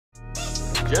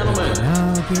Gentlemen, And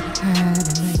I'll get high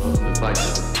tonight. welcome to Fight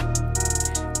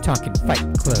Club. Talking Fight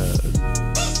Club.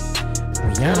 We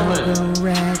all Gentlemen. go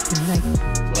rag tonight.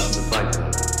 Welcome to Fight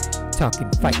Club.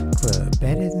 Talking Fight Club.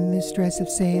 Better than the stress of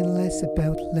saying less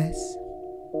about less.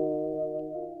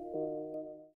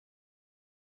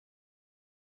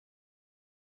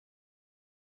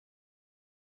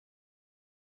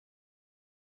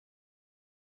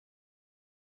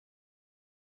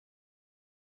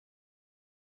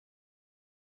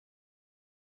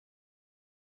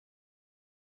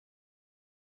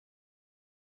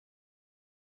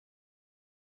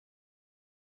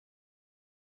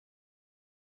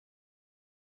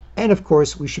 And of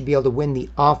course, we should be able to win the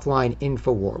offline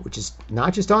info war, which is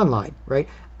not just online, right?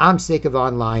 I'm sick of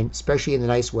online, especially in the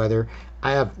nice weather.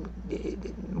 I have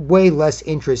way less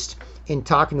interest in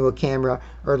talking to a camera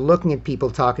or looking at people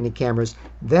talking to cameras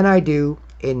than I do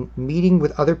in meeting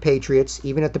with other patriots,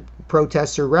 even at the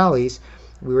protests or rallies.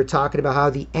 We were talking about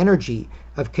how the energy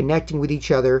of connecting with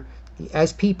each other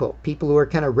as people who are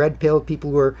kind of red-pilled, people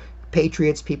who are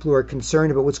patriots, people who are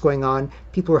concerned about what's going on,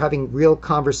 people who are having real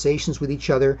conversations with each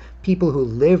other, people who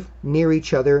live near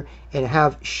each other and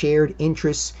have shared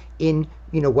interests in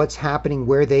what's happening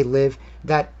where they live.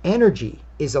 That energy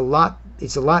is a lot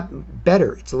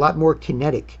better, it's a lot more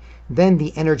kinetic than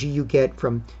the energy you get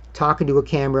from talking to a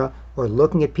camera or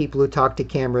looking at people who talk to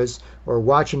cameras or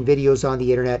watching videos on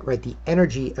the internet, right? The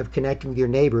energy of connecting with your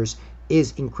neighbors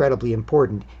is incredibly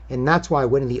important, and that's why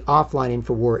winning the offline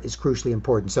info war is crucially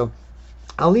important. So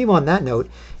I'll leave on that note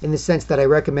in the sense that I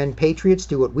recommend patriots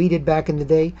do what we did back in the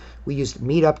day. We used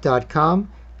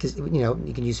meetup.com, because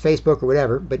you can use Facebook or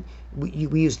whatever, but we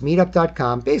used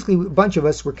meetup.com. Basically, a bunch of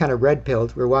us were kind of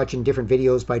red-pilled. We were watching different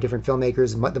videos by different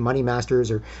filmmakers, the Money Masters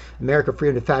or America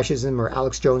Freedom to Fascism or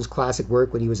Alex Jones' classic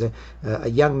work when he was a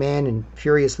young man and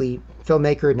furiously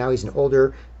filmmaker. Now he's an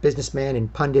older businessman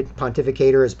and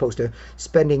pontificator, as opposed to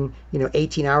spending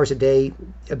 18 hours a day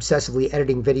obsessively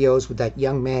editing videos with that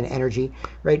young man energy,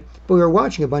 right? But we were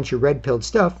watching a bunch of red-pilled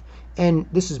stuff, and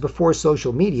this is before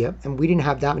social media, and we didn't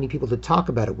have that many people to talk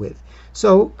about it with.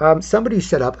 So somebody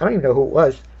set up, I don't even know who it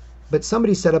was, but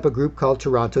somebody set up a group called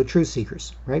Toronto Truth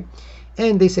Seekers, right?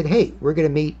 And they said, hey, we're going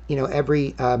to meet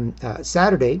every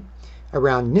Saturday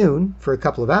around noon for a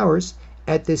couple of hours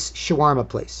at this shawarma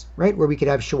place, right, where we could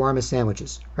have shawarma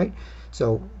sandwiches, right?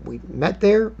 So we met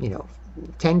there,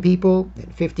 10 people,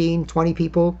 15, 20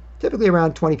 people, typically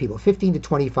around 20 people, 15 to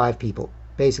 25 people,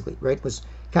 basically, right, was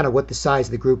kind of what the size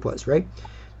of the group was, right?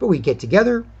 But we'd get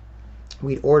together,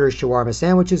 we'd order shawarma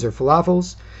sandwiches or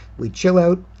falafels, we'd chill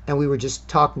out, and we were just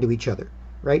talking to each other,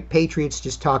 right? Patriots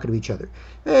just talking to each other.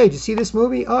 Hey, did you see this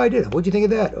movie? Oh, I did. What'd you think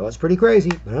of that? Oh, it's pretty crazy.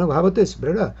 But I don't know, how about this?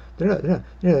 The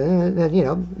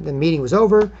meeting was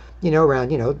over, around,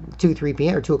 2, 3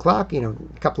 p.m. or 2 o'clock, a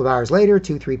couple of hours later,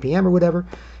 2, 3 p.m. or whatever.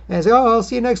 And I said, oh, I'll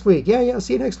see you next week. Yeah, I'll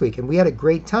see you next week. And we had a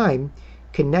great time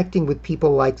connecting with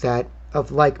people like that,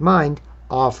 of like mind,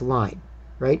 offline,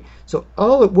 right? So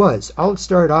all it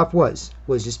started off was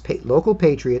just local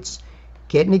patriots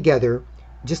getting together,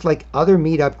 just like other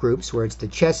meetup groups, where it's the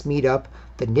chess meetup,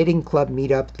 the knitting club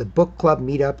meetup, the book club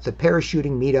meetup, the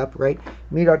parachuting meetup, right?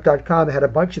 Meetup.com had a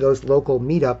bunch of those local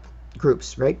meetup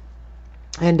groups, right?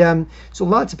 And so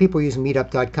lots of people are using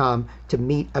meetup.com to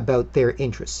meet about their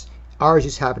interests. Ours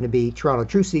just happened to be Toronto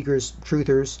Truth Seekers,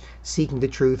 truthers, seeking the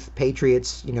truth,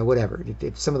 patriots, whatever.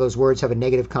 If some of those words have a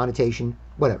negative connotation,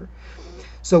 whatever.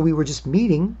 So we were just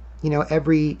meeting,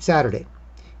 every Saturday.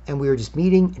 And we were just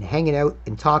meeting and hanging out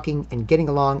and talking and getting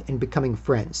along and becoming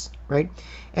friends, right?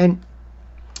 And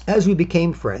as we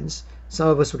became friends, some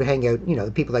of us would hang out,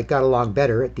 the people that got along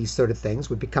better at these sort of things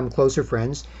would become closer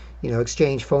friends,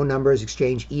 exchange phone numbers,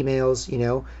 exchange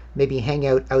emails, maybe hang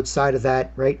out outside of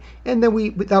that, right? And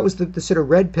then that was the sort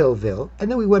of red pillville. And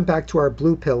then we went back to our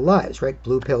blue pill lives, right?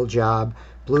 Blue pill job,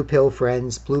 blue pill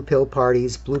friends, blue pill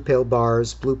parties, blue pill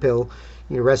bars, blue pill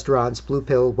restaurants, blue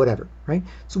pill, whatever, right?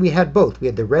 So we had both. We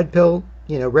had the red pill,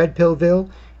 red pillville,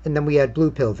 and then we had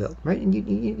blue pillville, right?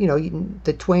 And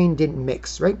the twain didn't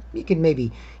mix, right? You can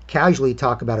maybe casually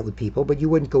talk about it with people, but you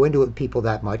wouldn't go into it with people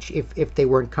that much if they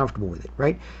weren't comfortable with it,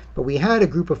 right? But we had a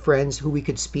group of friends who we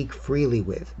could speak freely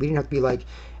with. We didn't have to be like,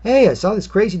 hey, I saw this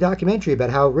crazy documentary about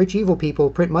how rich evil people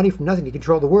print money from nothing to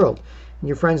control the world. And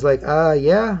your friend's like,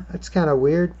 yeah, that's kind of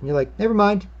weird. And you're like, never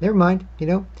mind,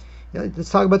 let's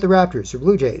talk about the Raptors or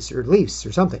Blue Jays or Leafs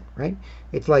or something, right?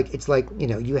 It's like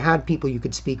you had people you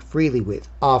could speak freely with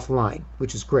offline,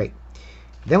 which is great.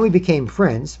 Then we became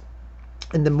friends,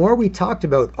 and the more we talked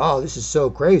about, oh, this is so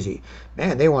crazy,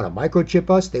 man, they want to microchip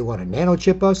us, they want to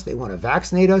nanochip us, they want to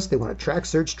vaccinate us, they want to track,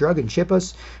 search, drug, and chip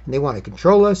us, and they want to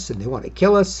control us, and they want to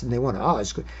kill us, and they want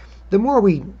to, the more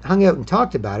we hung out and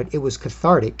talked about it, it was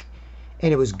cathartic.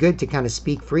 And it was good to kind of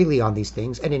speak freely on these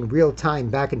things and in real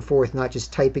time, back and forth, not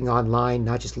just typing online,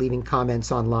 not just leaving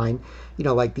comments online,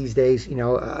 like these days,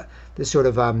 this sort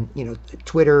of,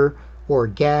 Twitter or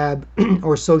Gab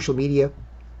or social media,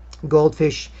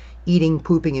 goldfish, eating,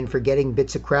 pooping, and forgetting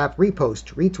bits of crap,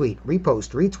 repost, retweet,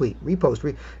 repost, retweet,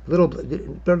 repost, little,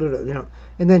 blah, blah, blah,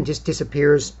 and then just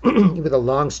disappears with a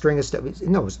long string of stuff. It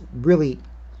was really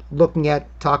looking at,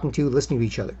 talking to, listening to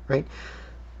each other, right?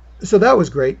 So that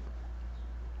was great.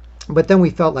 But then we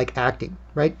felt like acting,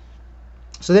 right?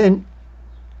 So then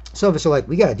some of us are like,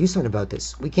 we got to do something about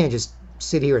this. We can't just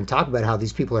sit here and talk about how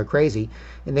these people are crazy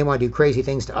and they want to do crazy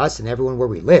things to us and everyone where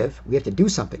we live. We have to do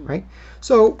something, right?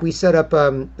 So we set up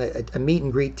a meet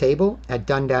and greet table at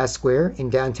Dundas Square in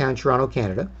downtown Toronto,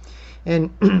 Canada. And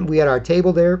we had our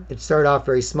table there. It started off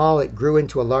very small. It grew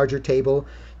into a larger table,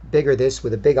 bigger this,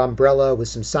 with a big umbrella with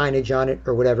some signage on it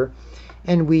or whatever.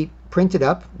 And we printed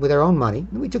up with our own money.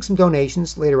 And we took some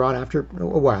donations later on after a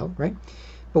while, right?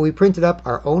 But we printed up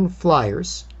our own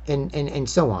flyers and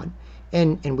so on.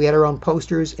 And we had our own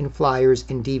posters and flyers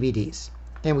and DVDs.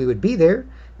 And we would be there,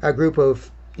 a group of,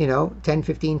 10,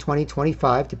 15, 20,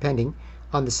 25, depending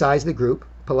on the size of the group,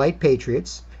 polite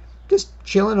patriots, just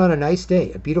chilling on a nice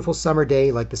day, a beautiful summer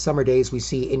day like the summer days we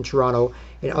see in Toronto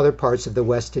and other parts of the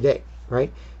West today,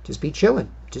 right? Just be chilling,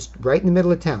 just right in the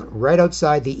middle of town, right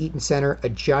outside the Eaton Centre, a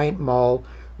giant mall,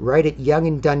 right at Yonge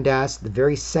and Dundas, the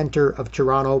very center of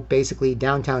Toronto, basically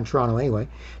downtown Toronto anyway,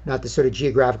 not the sort of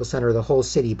geographical center of the whole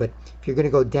city, but if you're going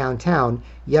to go downtown,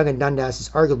 Yonge and Dundas is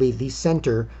arguably the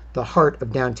center, the heart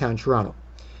of downtown Toronto.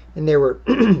 And there were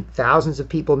thousands of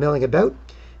people milling about,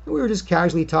 and we were just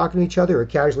casually talking to each other or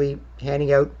casually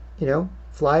handing out,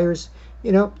 flyers,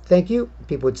 thank you.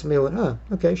 People would smile, oh,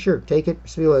 okay, sure, take it.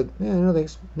 So like, yeah, no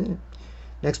thanks. Yeah.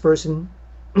 Next person,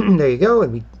 there you go.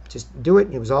 And we just do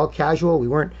it. It was all casual. We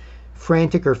weren't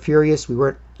frantic or furious. We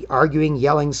weren't arguing,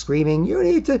 yelling, screaming, you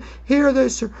need to hear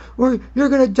this or you're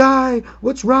going to die.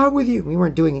 What's wrong with you? We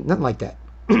weren't doing nothing like that.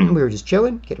 We were just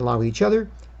chilling, getting along with each other,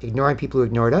 ignoring people who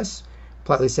ignored us,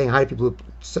 politely saying hi to people who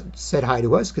said hi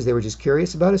to us because they were just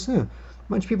curious about us. A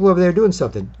bunch of people over there doing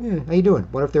something. Yeah, how you doing?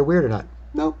 Wonder if they're weird or not.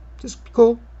 No, just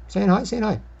cool. Saying hi, saying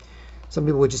hi. Some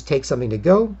people would just take something to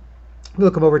go.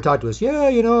 People come over and talk to us.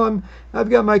 Yeah, I've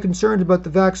got my concerns about the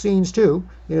vaccines too.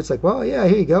 It's like, well, yeah,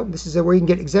 here you go. This is where you can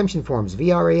get exemption forms,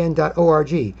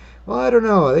 vran.org. Well, I don't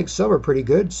know. I think some are pretty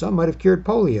good. Some might have cured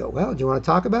polio. Well, do you want to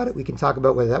talk about it? We can talk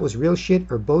about whether that was real shit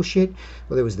or bullshit,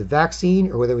 whether it was the vaccine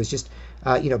or whether it was just,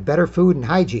 better food and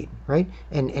hygiene, right?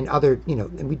 And other,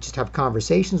 and we just have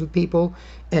conversations with people,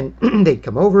 and they'd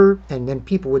come over, and then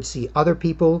people would see other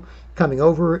people coming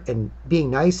over and being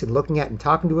nice and looking at and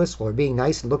talking to us, or being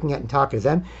nice and looking at and talking to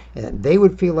them, and then they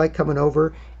would feel like coming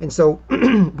over. And so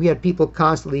we had people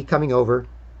constantly coming over,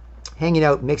 hanging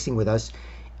out, mixing with us,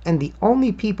 and the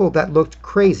only people that looked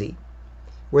crazy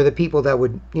were the people that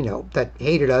would, that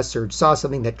hated us or saw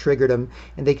something that triggered them,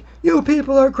 and they, you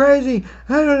people are crazy,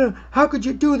 I don't know, how could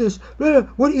you do this, what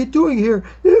are you doing here?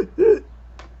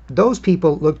 Those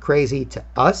people looked crazy to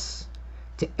us,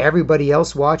 to everybody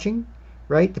else watching,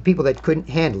 right? The people that couldn't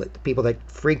handle it, the people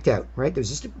that freaked out, right? There's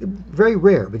just very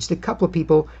rare, but just a couple of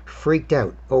people freaked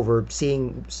out over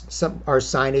seeing our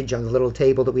signage on the little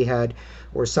table that we had,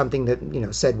 or something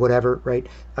that, said whatever, right?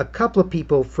 A couple of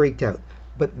people freaked out,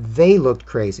 but they looked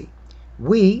crazy.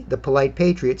 We, the polite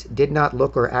patriots, did not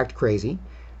look or act crazy.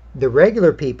 The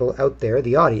regular people out there,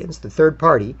 the audience, the third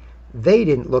party, they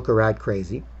didn't look or act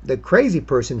crazy. The crazy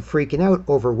person freaking out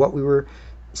over what we were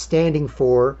standing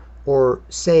for or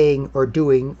saying or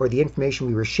doing or the information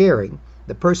we were sharing,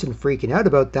 the person freaking out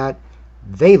about that,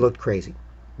 they looked crazy,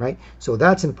 right? So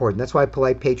that's important. That's why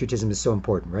polite patriotism is so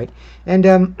important, right?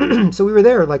 And so we were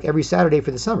there like every Saturday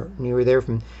for the summer. And we were there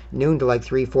from noon to like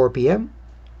 3, 4 p.m.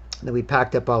 And then we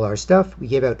packed up all our stuff. We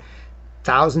gave out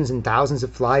thousands and thousands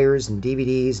of flyers and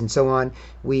DVDs and so on.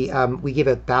 We gave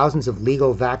out thousands of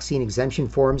legal vaccine exemption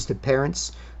forms to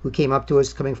parents who came up to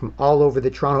us coming from all over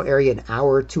the Toronto area, an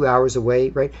hour, 2 hours away,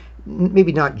 right?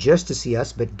 Maybe not just to see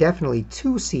us, but definitely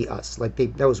to see us. Like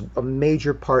that was a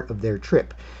major part of their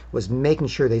trip, was making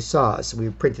sure they saw us. We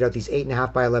printed out these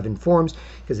 8.5 by 11 forms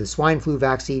because the swine flu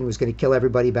vaccine was going to kill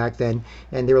everybody back then.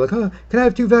 And they were like, oh, can I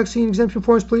have 2 vaccine exemption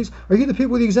forms, please? Are you the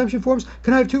people with the exemption forms?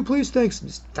 Can I have 2, please? Thanks.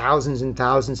 Just thousands and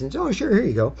thousands. And oh, sure, here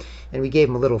you go. And we gave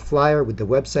them a little flyer with the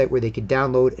website where they could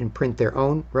download and print their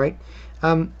own, right?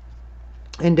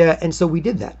 And so we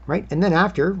did that, right? And then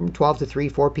after, from 12 to 3,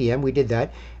 4 p.m., we did that.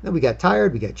 And then we got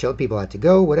tired, we got chilled, people had to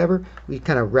go, whatever. We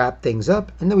kind of wrapped things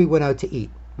up, and then we went out to eat.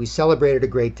 We celebrated a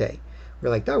great day. We're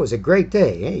like, that was a great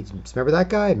day. Hey, remember that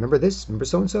guy? Remember this? Remember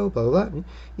so and so? Blah blah blah.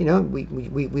 You know, we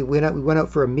went out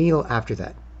for a meal after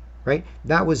that, right?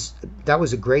 That was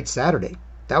a great Saturday.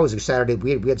 That was a Saturday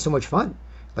we had so much fun.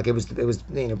 Like it was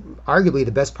arguably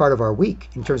the best part of our week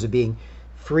in terms of being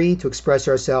free to express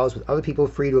ourselves with other people,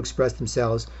 free to express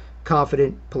themselves,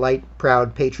 confident, polite,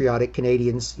 proud, patriotic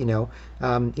Canadians,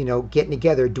 getting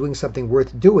together, doing something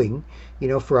worth doing,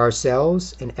 for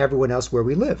ourselves and everyone else where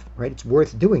we live, right? It's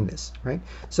worth doing this, right?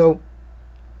 So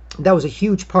that was a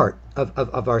huge part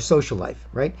of our social life,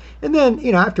 right? And then,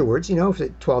 afterwards,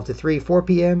 12 to 3, 4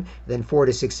 p.m., then 4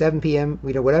 to 6, 7 p.m.,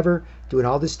 whatever, doing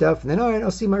all this stuff. And then, all right,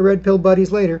 I'll see my red pill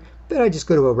buddies later. Then I just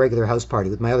go to a regular house party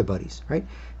with my other buddies, right?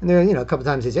 And there, a couple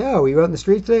times they say, oh, were you out in the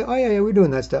streets today? Oh, yeah, we're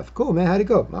doing that stuff. Cool, man, how'd it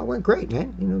go? Oh, it went great,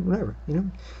 man, whatever,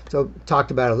 So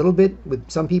talked about it a little bit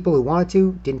with some people who wanted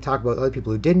to, didn't talk about other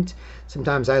people who didn't.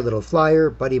 Sometimes I had a little flyer,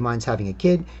 buddy of mine's having a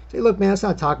kid. Say, look, man, let's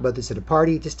not talk about this at a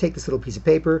party. Just take this little piece of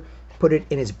paper, put it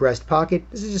in his breast pocket.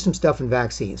 This is just some stuff in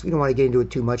vaccines. We don't want to get into it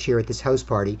too much here at this house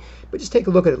party, but just take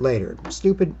a look at it later.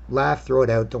 Stupid, laugh, throw it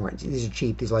out. Don't worry, these are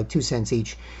cheap. These are like 2 cents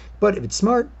each. But if it's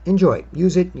smart, enjoy it.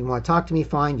 Use it. You want to talk to me,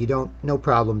 fine. You don't, no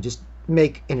problem. Just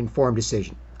make an informed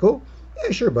decision. Cool? Yeah,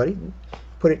 sure, buddy.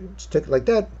 Just took it like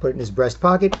that, put it in his breast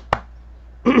pocket.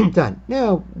 Done.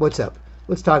 Now, what's up?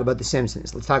 Let's talk about The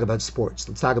Simpsons. Let's talk about sports.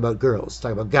 Let's talk about girls. Let's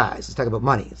talk about guys. Let's talk about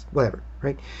money. Whatever,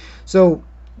 right? So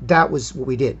that was what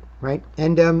we did, right?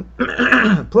 And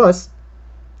plus,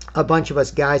 a bunch of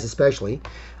us guys especially,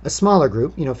 a smaller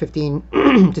group,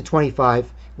 15 to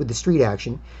 25 with the street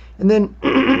action. And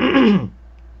then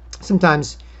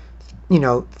sometimes,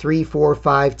 3, 4,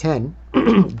 5, 10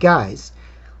 guys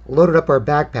loaded up our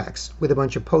backpacks with a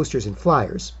bunch of posters and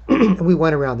flyers. And we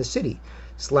went around the city,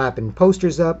 slapping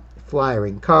posters up,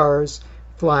 flyering cars,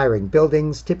 flyering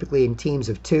buildings, typically in teams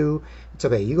of 2. It's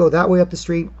okay, you go that way up the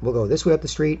street, we'll go this way up the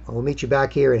street, and we'll meet you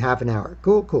back here in half an hour.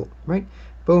 Cool, right?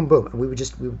 Boom, boom. And we would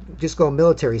just go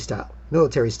military style,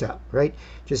 right?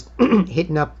 Just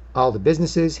hitting up all the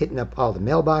businesses, hitting up all the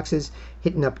mailboxes,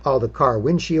 hitting up all the car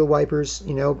windshield wipers,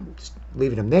 just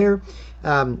leaving them there.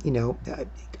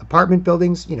 Apartment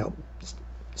buildings,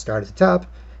 start at the top,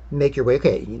 make your way.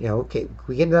 Okay, can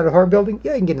we get into that apartment building?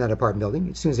 Yeah, you can get in that apartment building.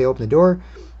 As soon as they open the door,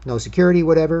 no security,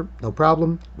 whatever, no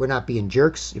problem. We're not being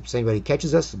jerks. If anybody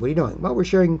catches us, what are you doing? Well, we're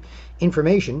sharing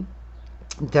information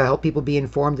to help people be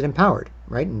informed and empowered,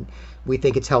 right? And we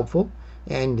think it's helpful,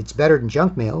 and it's better than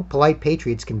junk mail. Polite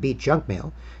patriots can beat junk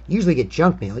mail. You usually get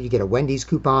junk mail. You get a Wendy's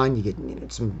coupon, you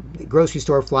get some grocery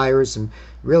store flyers, some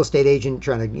real estate agent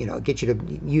trying to get you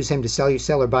to use him to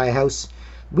sell or buy a house.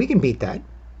 We can beat that.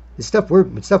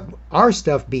 Our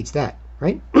stuff beats that,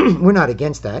 right? We're not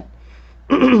against that.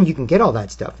 You can get all that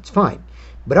stuff. It's fine.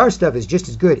 But our stuff is just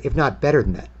as good, if not better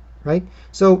than that, right?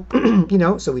 So,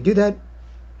 so we do that.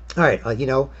 All right,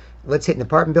 let's hit an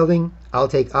apartment building. I'll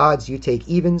take odds, you take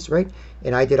evens, right?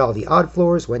 And I did all the odd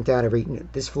floors, went down every,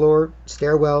 this floor,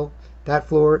 stairwell, that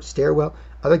floor, stairwell.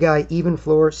 Other guy, even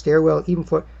floor, stairwell, even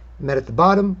floor. Met at the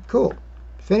bottom, cool.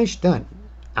 Finished, done.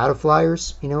 Out of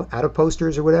flyers, out of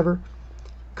posters or whatever.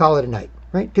 Call it a night,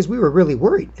 right? Because we were really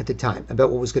worried at the time about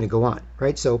what was going to go on,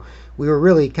 right? So we were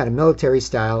really kind of military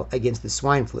style against the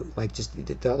swine flu, like just the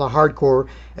hardcore,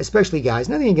 especially guys.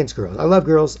 Nothing against girls. I love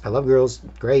girls,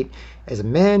 great. As a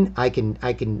man, I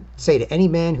can say to any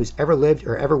man who's ever lived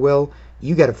or ever will,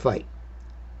 you got to fight.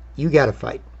 You got to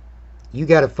fight. You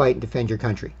got to fight and defend your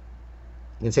country.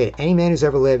 You can say to any man who's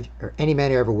ever lived or any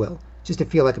man who ever will, just to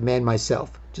feel like a man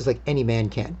myself, just like any man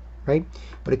can, right?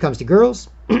 When it comes to girls,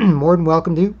 more than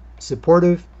welcome to,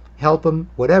 supportive, help them,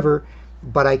 whatever,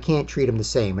 but I can't treat them the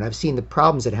same. And I've seen the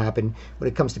problems that happen when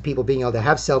it comes to people being able to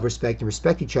have self-respect and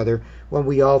respect each other when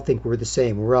we all think we're the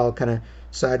same. We're all kind of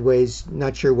sideways,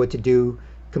 not sure what to do,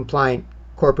 compliant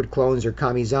corporate clones or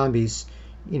commie zombies.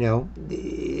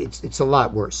 It's a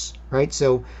lot worse, right?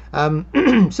 So,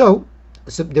 so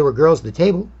there were girls at the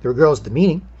table, there were girls at the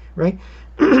meeting, right?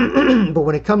 But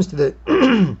when it comes to the,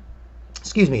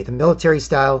 the military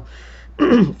style,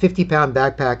 50-pound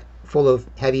backpack full of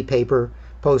heavy paper,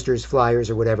 posters, flyers,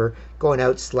 or whatever, going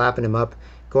out, slapping them up,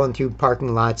 going through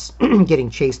parking lots, getting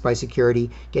chased by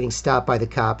security, getting stopped by the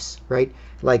cops, right?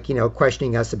 Like,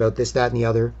 questioning us about this, that, and the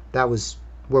other. That was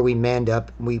where we manned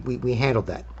up. We handled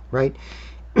that, right?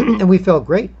 And we felt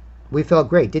great.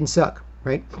 Didn't suck,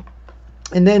 right?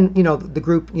 And then, the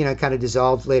group, kind of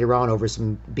dissolved later on over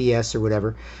some BS or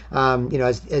whatever,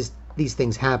 as these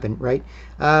things happen, right?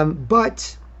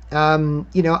 But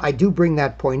I do bring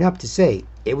that point up to say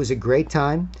it was a great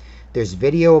time. There's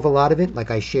video of a lot of it,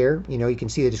 like I share. You can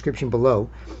see the description below.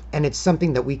 And it's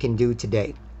something that we can do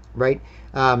today. right?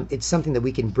 It's something that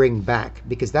we can bring back,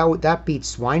 because that beats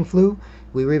swine flu.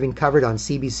 We were even covered on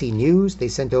CBC News. They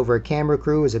sent over a camera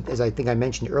crew, as I think I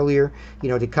mentioned earlier,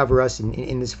 to cover us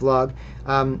in this vlog,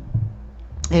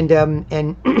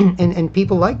 and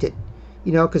people liked it,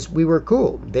 because we were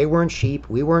cool. They weren't sheep.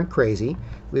 We weren't crazy.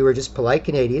 We were just polite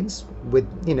Canadians with,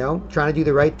 trying to do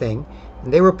the right thing,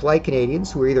 and they were polite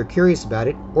Canadians who were either curious about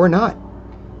it or not.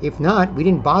 If not, we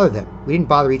didn't bother them. We didn't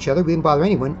bother each other. We didn't bother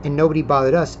anyone, and nobody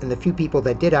bothered us. And the few people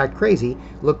that did act crazy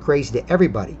looked crazy to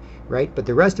everybody, right? But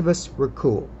the rest of us were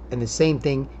cool. And the same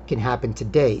thing can happen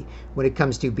today when it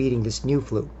comes to beating this new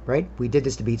flu, right? We did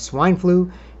this to beat swine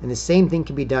flu, and the same thing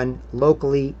can be done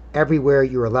locally, everywhere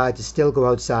you're allowed to still go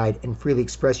outside and freely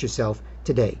express yourself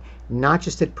today. Not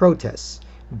just at protests,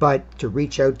 but to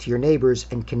reach out to your neighbors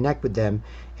and connect with them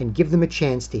and give them a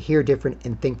chance to hear different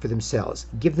and think for themselves.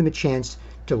 Give them a chance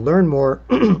to learn more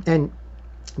and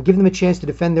give them a chance to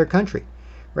defend their country,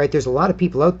 right? There's a lot of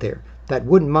people out there that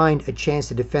wouldn't mind a chance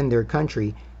to defend their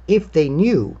country if they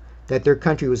knew that their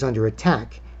country was under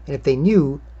attack, and if they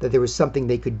knew that there was something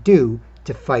they could do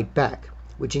to fight back,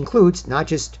 which includes not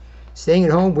just staying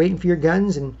at home waiting for your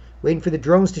guns and waiting for the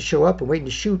drones to show up and waiting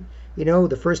to shoot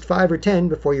the first 5 or 10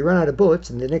 before you run out of bullets,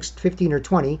 and the next 15 or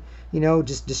 20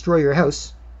 just destroy your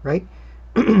house, right?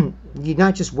 You're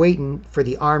not just waiting for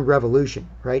the armed revolution,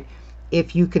 right?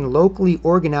 If you can locally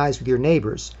organize with your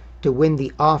neighbors to win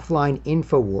the offline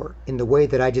info war in the way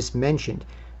that I just mentioned,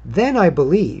 then I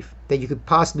believe that you could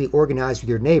possibly organize with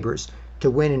your neighbors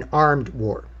to win an armed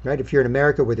war, right? If you're in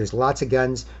America where there's lots of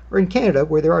guns, or in Canada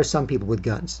where there are some people with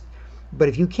guns. But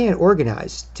if you can't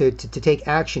organize to take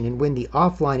action and win the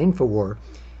offline info war,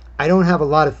 I don't have a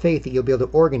lot of faith that you'll be able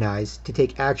to organize to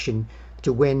take action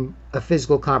to win a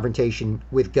physical confrontation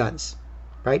with guns,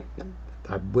 right?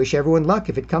 I wish everyone luck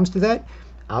if it comes to that.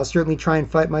 I'll certainly try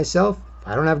and fight myself. If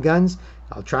I don't have guns,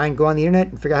 I'll try and go on the internet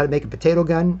and figure out how to make a potato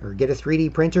gun, or get a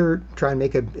 3D printer, try and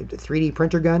make a 3D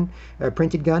printer gun, a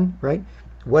printed gun, right?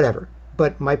 Whatever.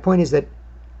 But my point is that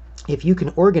if you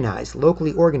can organize,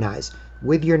 locally organize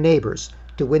with your neighbors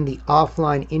to win the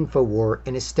offline info war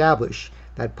and establish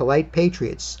that polite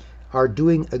patriots are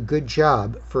doing a good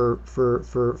job for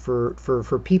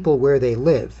people where they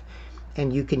live,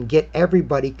 and you can get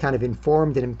everybody kind of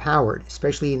informed and empowered,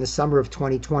 especially in the summer of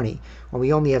 2020 when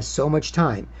we only have so much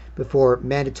time before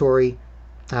mandatory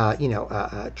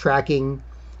tracking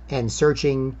and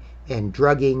searching and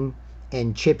drugging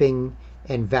and chipping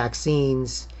and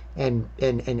vaccines and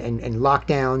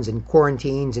lockdowns and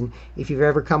quarantines. And if you've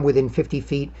ever come within 50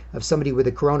 feet of somebody with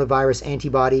a coronavirus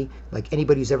antibody, like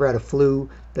anybody who's ever had a flu,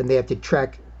 then they have to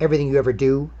track everything you ever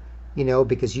do,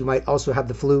 because you might also have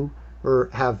the flu or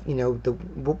have,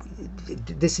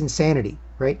 this insanity,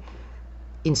 right?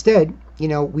 Instead,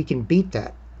 we can beat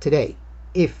that today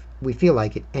if we feel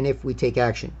like it and if we take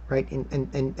action, right?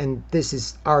 And this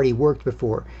has already worked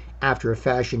before after a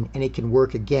fashion, and it can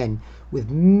work again with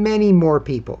many more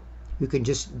people who can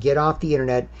just get off the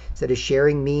internet instead of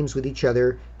sharing memes with each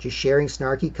other, just sharing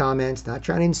snarky comments, not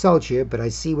trying to insult you, but I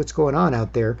see what's going on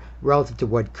out there relative to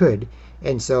what could.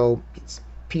 And so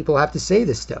people have to say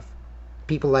this stuff.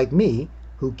 People like me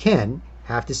who can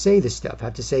have to say this stuff,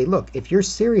 have to say, look, if you're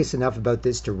serious enough about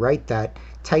this to write that,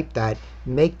 type that,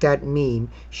 make that meme,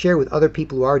 share with other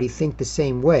people who already think the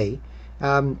same way,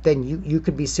 then you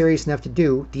could be serious enough to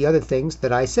do the other things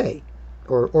that I say,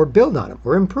 or build on them,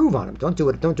 or improve on them. Don't do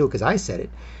it because I said it.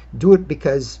 Do it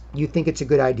because you think it's a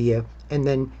good idea, and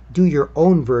then do your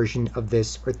own version of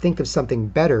this, or think of something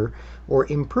better,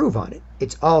 or improve on it.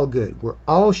 It's all good. We're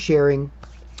all sharing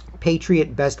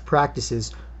Patriot best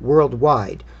practices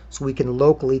worldwide, so we can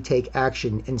locally take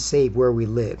action and save where we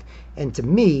live. And to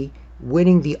me,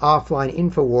 winning the offline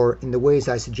info war in the ways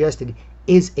I suggested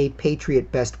is a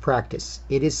Patriot best practice.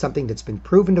 It is something that's been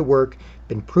proven to work,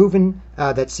 been proven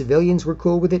that civilians were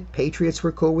cool with it, patriots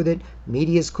were cool with it,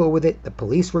 media's cool with it, the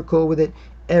police were cool with it,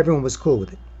 everyone was cool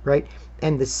with it, right?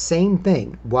 And the same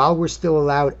thing, while we're still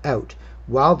allowed out,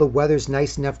 while the weather's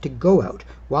nice enough to go out,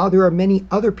 while there are many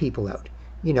other people out,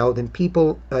 then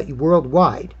people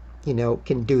worldwide,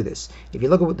 can do this. If you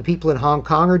look at what the people in Hong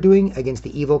Kong are doing against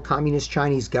the evil communist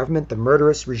Chinese government, the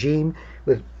murderous regime,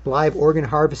 with live organ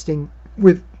harvesting,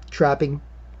 with trapping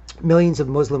millions of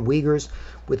Muslim Uyghurs,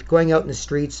 with going out in the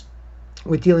streets,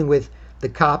 with dealing with the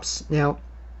cops. Now,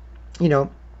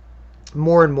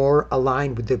 more and more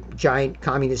aligned with the giant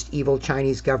communist evil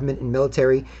Chinese government and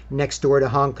military next door to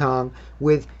Hong Kong,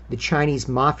 with the Chinese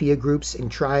mafia groups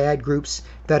and triad groups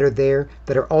that are there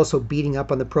that are also beating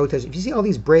up on the protesters. If you see all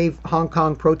these brave Hong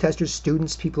Kong protesters,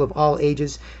 students, people of all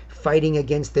ages fighting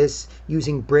against this,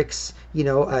 using bricks,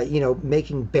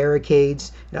 making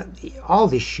barricades, all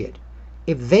this shit.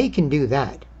 If they can do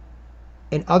that,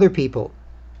 and other people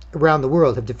around the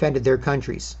world have defended their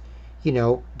countries,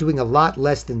 doing a lot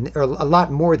less than, or a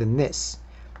lot more than this,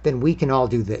 then we can all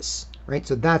do this, right?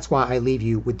 So that's why I leave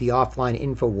you with the offline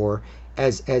info war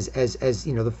as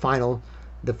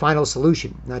the final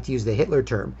solution, not to use the Hitler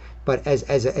term, but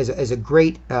as a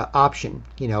great option,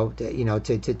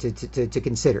 to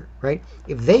consider, right?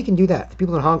 If they can do that, the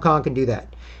people in Hong Kong can do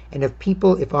that, and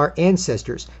if our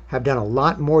ancestors have done a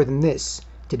lot more than this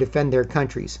to defend their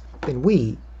countries, then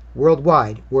we,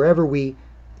 worldwide, wherever we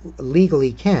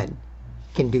legally can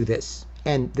do this,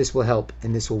 and this will help,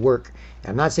 and this will work.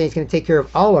 And I'm not saying it's going to take care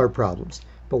of all our problems,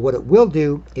 but what it will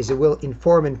do is it will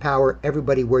inform and empower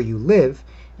everybody where you live,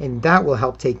 and that will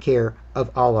help take care of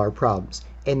all our problems,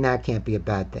 and that can't be a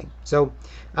bad thing. So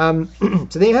so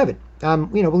there you have it.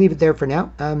 We'll leave it there for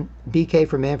now. BK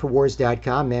from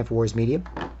manforwars.com, Man for Wars Media.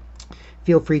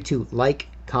 Feel free to like,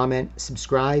 comment,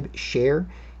 subscribe, share,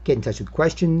 get in touch with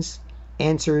questions,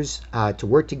 answers, to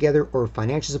work together, or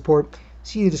financial support.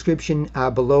 See the description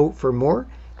below for more.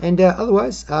 And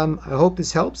otherwise, I hope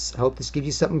this helps. I hope this gives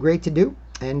you something great to do.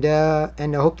 And I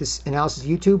hope this analysis of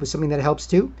YouTube is something that helps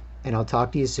too. And I'll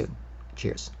talk to you soon.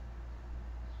 Cheers.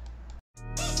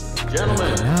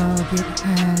 Gentlemen, welcome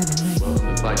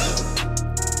to Fight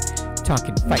Club.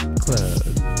 Talking Fight Club.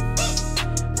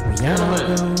 We all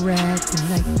go rad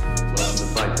tonight. Welcome to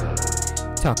Fight Club.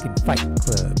 Talking Fight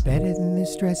Club. Better than the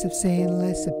stress of saying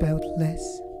less about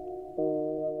less.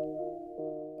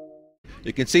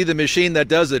 You can see the machine that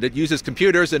does it. It uses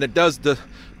computers and it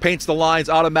paints the lines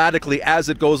automatically as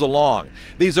it goes along.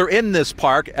 These are in this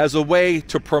park as a way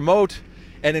to promote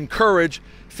and encourage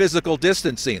physical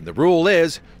distancing. The rule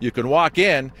is you can walk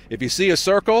in. If you see a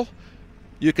circle,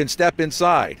 you can step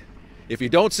inside. If you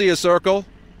don't see a circle,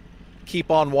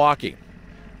 keep on walking.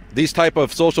 These type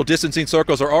of social distancing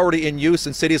circles are already in use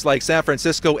in cities like San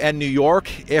Francisco and New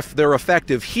York. If they're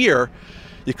effective here,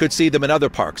 you could see them in other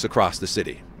parks across the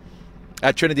city.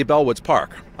 At Trinity Bellwoods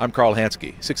Park, I'm Carl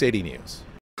Hansky, 680 News.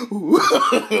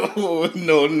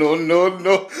 No, no, no,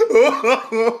 no.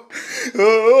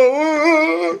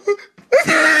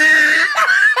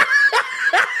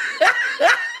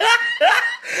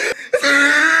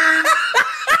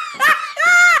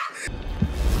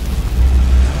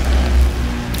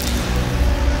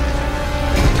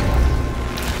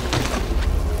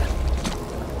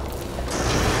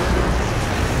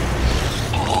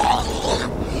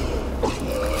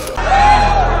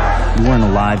 You weren't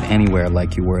alive anywhere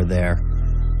like you were there.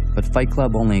 But Fight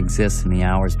Club only exists in the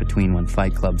hours between when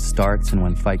Fight Club starts and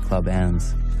when Fight Club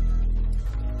ends.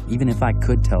 Even if I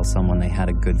could tell someone they had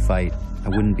a good fight, I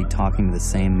wouldn't be talking to the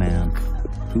same man.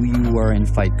 Who you were in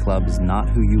Fight Club is not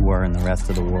who you were in the rest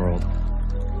of the world.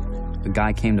 A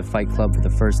guy came to Fight Club for the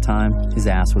first time, his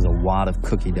ass was a wad of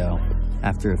cookie dough.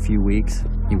 After a few weeks,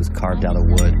 he was carved out of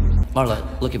wood.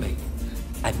 Marla, look at me.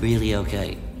 I'm really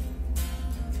okay.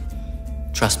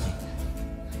 Trust me.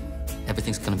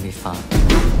 Everything's gonna be fine.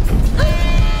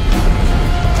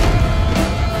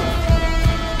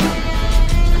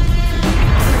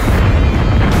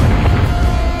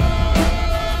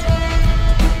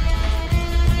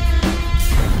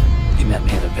 You met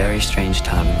me at a very strange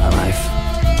time in my life.